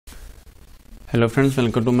Hello friends,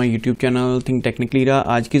 welcome to my YouTube channel think technically.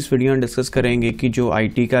 आज की इस वीडियो में डिस्कस करेंगे कि जो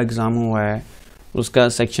आईटी का एग्ज़ाम हुआ है उसका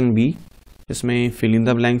सेक्शन बी, इसमें फिल इन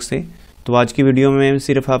द ब्लैंक्स थे। तो आज की वीडियो में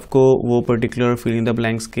सिर्फ आपको वो particular fill in the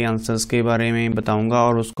blanks के आंसर्स के बारे में बताऊंगा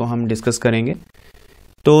और उसको हम डिस्कस करेंगे।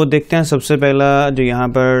 तो देखते हैं, सबसे पहला जो यहाँ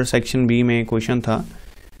पर सेक्शन बी में क्वेश्चन था,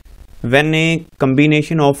 when A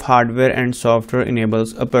combination of hardware and software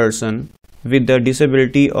enables a person with the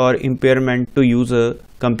disability or impairment to use a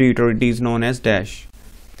computer, it is known as dash.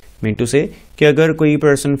 Mean to से कि अगर कोई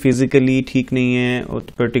पर्सन फिजिकली ठीक नहीं है और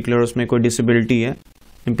पर्टिकुलर उसमें कोई डिसेबिलिटी है,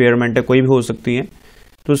 इम्पेयरमेंट है, कोई भी हो सकती है,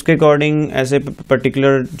 तो उसके अकॉर्डिंग ऐसे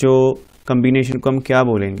पर्टिकुलर जो कम्बिनेशन को हम क्या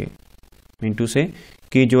बोलेंगे। मीन टू से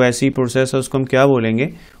कि जो ऐसी प्रोसेस है उसको हम क्या बोलेंगे,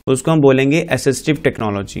 उसको हम बोलेंगे असिस्टिव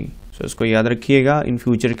टेक्नोलॉजी। सो इसको याद रखिएगा, इन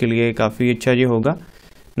फ्यूचर के लिए काफ़ी अच्छा ये होगा।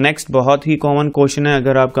 नेक्स्ट, बहुत ही कॉमन क्वेश्चन है,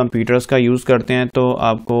 अगर आप कंप्यूटर्स का यूज़ करते हैं तो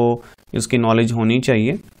आपको इसकी नॉलेज होनी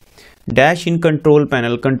चाहिए। Dash in control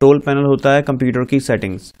panel, control panel होता है कंप्यूटर की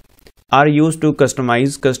settings, are use to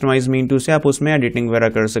customise, customise mean to से आप उसमें एडिटिंग वगैरह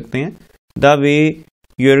कर सकते हैं। The way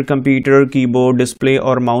your computer keyboard display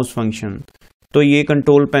और माउस फंक्शन, तो ये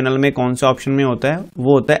कंट्रोल पैनल में कौन सा ऑप्शन में होता है,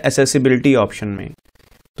 वो होता है एक्सेसिबिलिटी ऑप्शन में।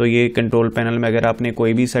 तो ये कंट्रोल पैनल में अगर आपने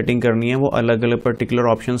कोई भी सेटिंग करनी है, वो अलग अलग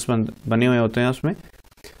पर्टिकुलर ऑप्शंस बने हुए होते हैं उसमें,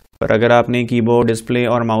 पर अगर आपने कीबोर्ड डिस्प्ले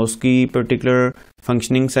और माउस की पर्टिकुलर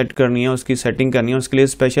फंक्शनिंग सेट करनी है, उसकी सेटिंग करनी है, उसके लिए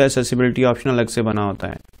स्पेशल एक्सेसिबिलिटी ऑप्शन अलग से बना होता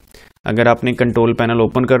है। अगर आपने कंट्रोल पैनल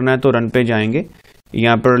ओपन करना है तो रन पे जाएंगे,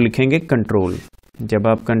 यहाँ पर लिखेंगे कंट्रोल। जब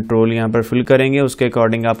आप कंट्रोल यहाँ पर फिल करेंगे, उसके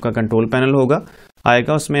अकॉर्डिंग आपका कंट्रोल पैनल होगा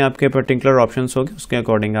आएगा, उसमें आपके पर्टिकुलर ऑप्शंस होंगे, उसके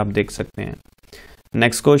अकॉर्डिंग आप देख सकते हैं।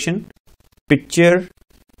 Next question, picture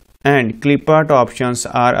and clip art options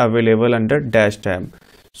are available under dash tab.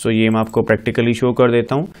 सो ये मैं आपको प्रैक्टिकली शो कर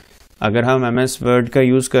देता हूँ। अगर हम MS.WORD का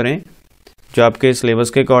यूज़ करें जो आपके सिलेबस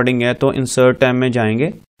के अकॉर्डिंग है, तो इंसर्ट टैब में जाएंगे,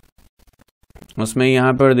 उसमें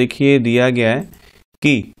यहाँ पर देखिए दिया गया है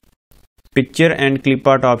कि picture and clip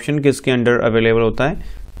art option किसके अंडर अवेलेबल होता है।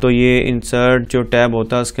 तो ये इंसर्ट जो टैब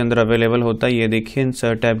होता है उसके अंदर अवेलेबल होता है। ये देखिए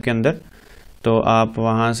इंसर्ट टैब के अंदर, तो आप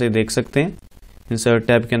वहाँ से देख सकते हैं इंसर्ट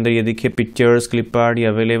टैब के अंदर, ये देखिए पिक्चर्स क्लिप आर्ट ये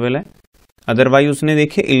अवेलेबल है। अदरवाइज उसने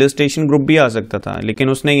देखिए इलस्ट्रेशन ग्रुप भी आ सकता था, लेकिन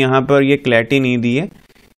उसने यहाँ पर ये क्लैरिटी नहीं दी है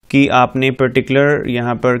कि आपने पर्टिकुलर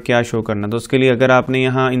यहाँ पर क्या शो करना। तो उसके लिए अगर आपने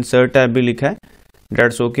यहाँ इंसर्ट टैब भी लिखा है,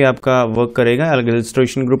 डेट्स ओके, आपका वर्क करेगा। अगर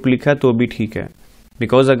इलस्ट्रेशन ग्रुप लिखा है तो भी ठीक है,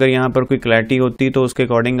 बिकॉज अगर यहाँ पर कोई क्लैरिटी होती तो उसके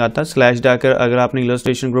अकॉर्डिंग आता। स्लैश डाकर अगर आपने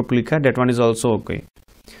इलस्ट्रेशन ग्रुप लिखा है, date one is also okay.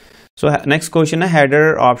 So next question है,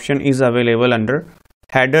 header option is available under,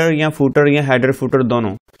 header या फुटर या हेडर फुटर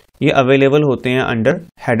दोनों ये अवेलेबल होते हैं under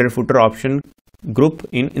header footer option group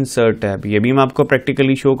in insert tab. ये भी मैं आपको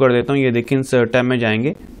प्रैक्टिकली शो कर देता हूँ। ये देखिए इंसर्ट टैब में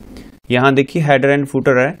जाएंगे, यहाँ देखिए हेडर एंड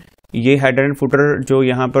फुटर है, ये हेडर एंड फुटर जो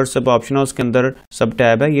यहाँ पर सब ऑप्शन है उसके अंदर सब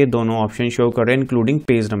टैब है, ये दोनों ऑप्शन शो कर रहे हैं इंक्लूडिंग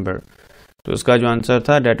पेज नंबर। तो इसका जो आंसर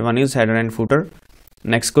था date one is header and footer.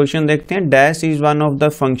 Next question देखते हैं, dash is one of the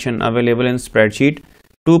function available in spreadsheet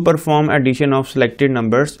to perform addition of selected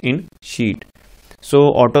numbers in sheet. So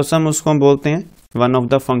AutoSum उसको हम बोलते हैं, वन ऑफ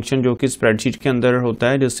द फंक्शन जो कि spreadsheet के अंदर होता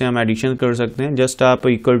है, जिससे हम एडिशन कर सकते हैं। जस्ट आप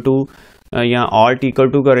इक्वल टू या ऑल्ट इक्वल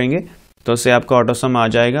टू करेंगे तो उससे आपका ऑटोसम आ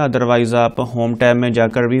जाएगा। अदरवाइज आप होम टैब में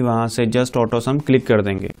जाकर भी वहाँ से जस्ट ऑटोसम क्लिक कर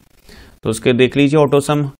देंगे। तो उसके देख लीजिए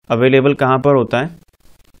ऑटोसम अवेलेबल कहाँ पर होता है।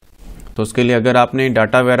 तो उसके लिए अगर आपने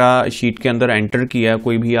डाटा वगैरह शीट के अंदर एंटर किया है,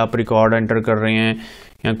 कोई भी आप रिकॉर्ड एंटर कर रहे हैं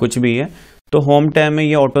या कुछ भी है, तो होम टैब में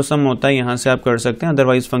ये ऑटोसम होता है, यहाँ से आप कर सकते हैं।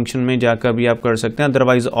 अदरवाइज फंक्शन में जाकर भी आप कर सकते हैं।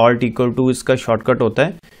 अदरवाइज ऑल्ट इक्वल टू इसका शॉर्टकट होता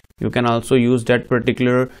है, you can also use that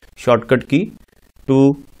particular shortcut की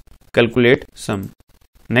टू कैलकुलेट सम।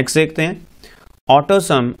 नेक्स्ट देखते हैं,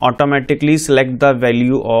 AutoSum automatically select the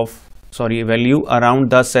value around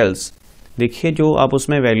the sales. देखिए जो आप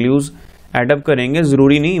उसमें वैल्यूज एडअप करेंगे,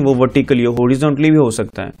 जरूरी नहीं वो वर्टिकली हो, हॉरिजॉन्टली भी हो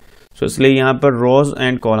सकता है। सो इसलिए यहाँ पर रोज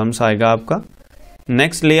एंड कॉलम्स आएगा आपका।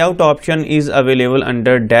 Next, layout option is available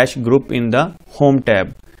under dash group in the home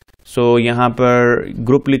tab. सो यहाँ पर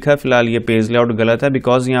ग्रुप लिखा है, फिलहाल ये पेज लेआउट गलत है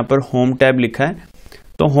बिकॉज यहाँ पर होम टैब लिखा है।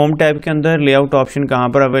 तो होम टैब के अंदर लेआउट ऑप्शन कहाँ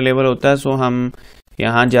पर अवेलेबल होता है। सो हम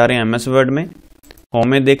यहाँ जा रहे हैं MS.WORD में, होम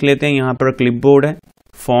में देख लेते हैं, यहाँ पर क्लिपबोर्ड है,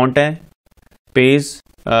 फॉन्ट है, पेज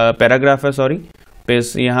पैराग्राफ है,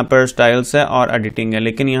 पेज, यहाँ पर स्टाइल्स है और एडिटिंग है।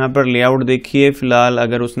 लेकिन यहाँ पर लेआउट देखिए, फिलहाल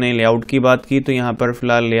अगर उसने लेआउट की बात की तो यहाँ पर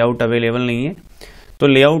फिलहाल लेआउट अवेलेबल नहीं है। तो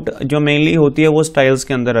लेआउट जो मेनली होती है वो स्टाइल्स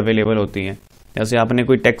के अंदर अवेलेबल होती है। जैसे आपने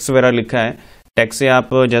कोई टेक्स्ट वगैरह लिखा है, टेक्स्ट से आप,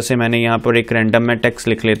 जैसे मैंने यहाँ पर एक रैंडम में टेक्स्ट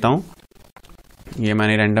लिख लेता हूँ, ये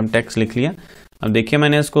मैंने रैंडम टेक्स्ट लिख लिया। अब देखिए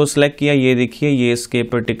मैंने इसको सिलेक्ट किया, ये देखिए ये इसके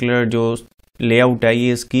पर्टिकुलर जो लेआउट है,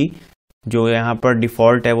 ये इसकी जो यहाँ पर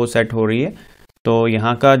डिफ़ॉल्ट है वो सेट हो रही है। तो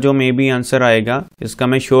यहाँ का जो मे बी आंसर आएगा, इसका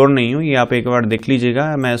मैं श्योर नहीं हूँ, ये आप एक बार देख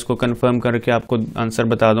लीजिएगा, मैं इसको कंफर्म करके आपको आंसर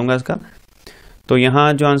बता दूंगा इसका। तो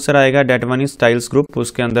यहाँ जो आंसर आएगा date one is styles group,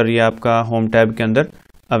 उसके अंदर ये आपका होम टैब के अंदर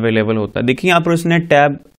अवेलेबल होता है। देखिए यहाँ पर उसने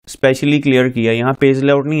टैब स्पेशली क्लियर किया, यहाँ पेज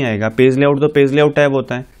लेआउट नहीं आएगा, पेज लेआउट तो पेज लेआउट टैब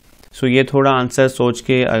होता है। सो ये थोड़ा आंसर सोच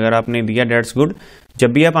के अगर आपने दिया डेट्स गुड।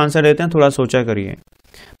 जब भी आप आंसर देते हैं थोड़ा सोचा करिए।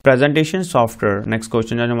 प्रेजेंटेशन सॉफ्टवेयर, नेक्स्ट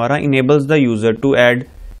क्वेश्चन है हमारा, enables the user to add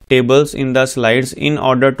tables in the slides in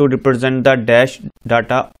order to represent the dash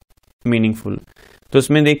data meaningful. तो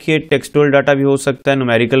इसमें देखिए टेक्सटुअल डाटा भी हो सकता है,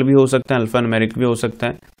 न्यूमेरिकल भी हो सकता है, अल्फा न्यूमेरिक भी हो सकता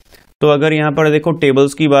है। तो अगर यहाँ पर देखो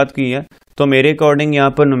टेबल्स की बात की है तो मेरे अकॉर्डिंग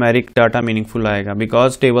यहाँ पर न्यूमेरिक डाटा मीनिंगफुल आएगा,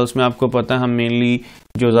 बिकॉज टेबल्स में आपको पता है हम मेनली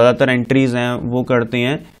जो ज़्यादातर एंट्रीज हैं वो करते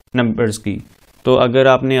हैं नंबर्स की। तो अगर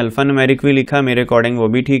आपने अल्फा न्यूमेरिक भी लिखा मेरे अकॉर्डिंग वो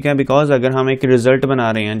भी ठीक है, बिकॉज अगर हम एक रिजल्ट बना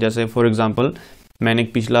रहे हैं, जैसे फॉर एग्जांपल मैंने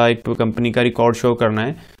पिछला एक कंपनी का रिकॉर्ड शो करना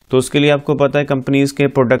है, तो उसके लिए आपको पता है कंपनीज के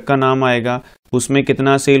प्रोडक्ट का नाम आएगा, उसमें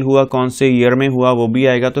कितना सेल हुआ, कौन से ईयर में हुआ वो भी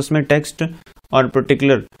आएगा। तो इसमें टेक्स्ट और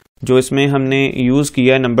पर्टिकुलर जो इसमें हमने यूज़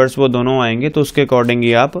किया है नंबर्स वो दोनों आएंगे, तो उसके अकॉर्डिंग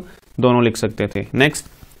ये आप दोनों लिख सकते थे। Next,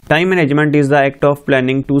 time management is the act of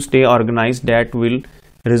planning to stay organise that will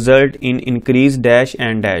result in increase dash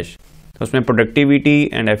and dash. तो उसमें प्रोडक्टिविटी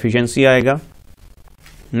एंड एफिशिएंसी आएगा।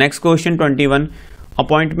 Next question 21,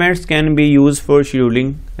 appointments can be use for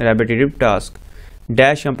scheduling repetitive task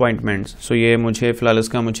dash appointments. सो ये मुझे फिलहाल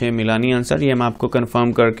इसका मुझे मिला नहीं आंसर, ये मैं आपको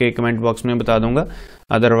कंफर्म करके कमेंट बॉक्स में बता दूंगा,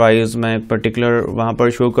 अदरवाइज मैं पर्टिकुलर वहां पर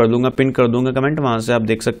शो कर दूंगा, पिन कर दूंगा कमेंट, वहां से आप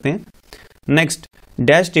देख सकते हैं। Next,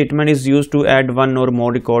 dash statement is use to add one और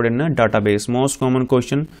मोर record in a database, most common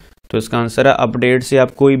question. तो इसका आंसर है अपडेट से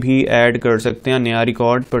आप कोई भी ऐड कर सकते हैं, नया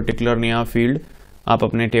रिकॉर्ड, पर्टिकुलर नया फील्ड, आप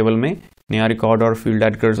अपने टेबल में नया रिकॉर्ड और फील्ड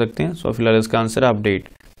ऐड कर सकते हैं। सो फिलहाल इसका आंसर है अपडेट।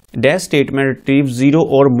 डैश स्टेटमेंट रिट्रीव 0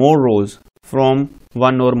 और मोर रोज फ्रॉम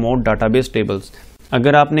वन और मोर डाटाबेस टेबल्स।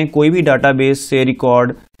 अगर आपने कोई भी डाटाबेस से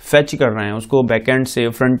रिकॉर्ड फेच कर रहे हैं, उसको बैकएंड से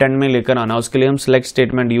फ्रंट एंड में लेकर आना, उसके लिए हम सिलेक्ट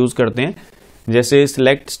स्टेटमेंट यूज करते हैं, जैसे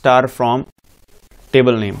select star from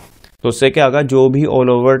table name. तो उससे क्या होगा, जो भी ऑल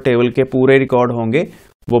ओवर टेबल के पूरे रिकॉर्ड होंगे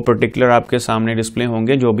वो पर्टिकुलर आपके सामने डिस्प्ले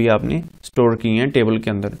होंगे, जो भी आपने स्टोर किए हैं टेबल के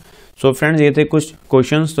अंदर। सो फ्रेंड्स, ये थे कुछ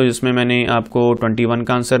क्वेश्चंस, तो जिसमें मैंने आपको 21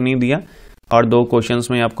 का आंसर नहीं दिया और 2 क्वेश्चंस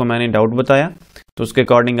में आपको मैंने डाउट बताया, तो उसके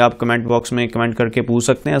अकॉर्डिंग आप कमेंट बॉक्स में कमेंट करके पूछ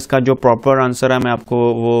सकते हैं। इसका जो प्रॉपर आंसर है मैं आपको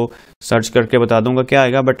वो सर्च करके बता दूंगा क्या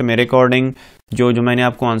आएगा, बट मेरे अकॉर्डिंग जो मैंने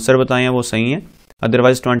आपको आंसर बताए हैं वो सही है।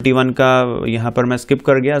 अदरवाइज 21 का यहाँ पर मैं स्किप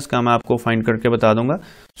कर गया, इसका मैं आपको फाइंड करके बता दूंगा।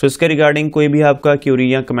 सो इसके रिगार्डिंग कोई भी आपका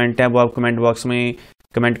क्यूरी या कमेंट है वो आप कमेंट बॉक्स में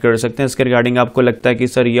कमेंट कर सकते हैं। इसके रिगार्डिंग आपको लगता है कि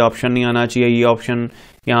सर ये ऑप्शन नहीं आना चाहिए, ये ऑप्शन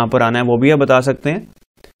यहाँ पर आना है, वो भी आप बता सकते हैं।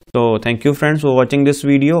 तो thank you friends for watching this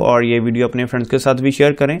video, और ये वीडियो अपने फ्रेंड्स के साथ भी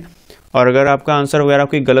शेयर करें। और अगर आपका आंसर वगैरह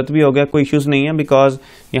कोई गलत भी हो गया, कोई इश्यूज़ नहीं है, बिकॉज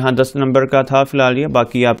यहाँ 10 नंबर का था फिलहाल ये,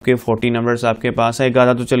 बाकी आपके 40 नंबर्स आपके पास है। एक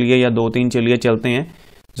आधा तो चलिए या 2-3 चलिए चलते हैं,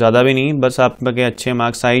 ज़्यादा भी नहीं, बस आपके अच्छे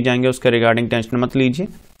मार्क्स आ ही जाएंगे, उसके रिगार्डिंग टेंशन मत लीजिए।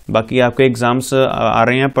 बाकी आपके एग्जाम्स आ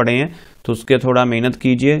रहे हैं, पढ़े हैं, तो उसके थोड़ा मेहनत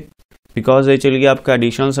कीजिए, बिकॉज ये चलिए आपका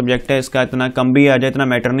एडिशनल सब्जेक्ट है, इसका इतना कम भी आ जाए इतना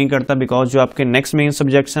मैटर नहीं करता, बिकॉज जो आपके नेक्स्ट मेन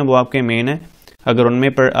सब्जेक्ट्स हैं वो आपके मेन है। अगर उनमें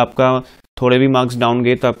आपका थोड़े भी मार्क्स डाउन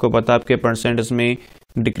गए तो आपको पता आपके परसेंटेज में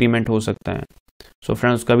डिक्रीमेंट हो सकता है। सो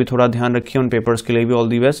फ्रेंड्स, उसका भी थोड़ा ध्यान रखिए, उन पेपर्स के लिए भी all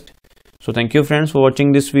the best. So thank you friends for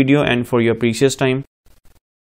watching this video and for your precious time.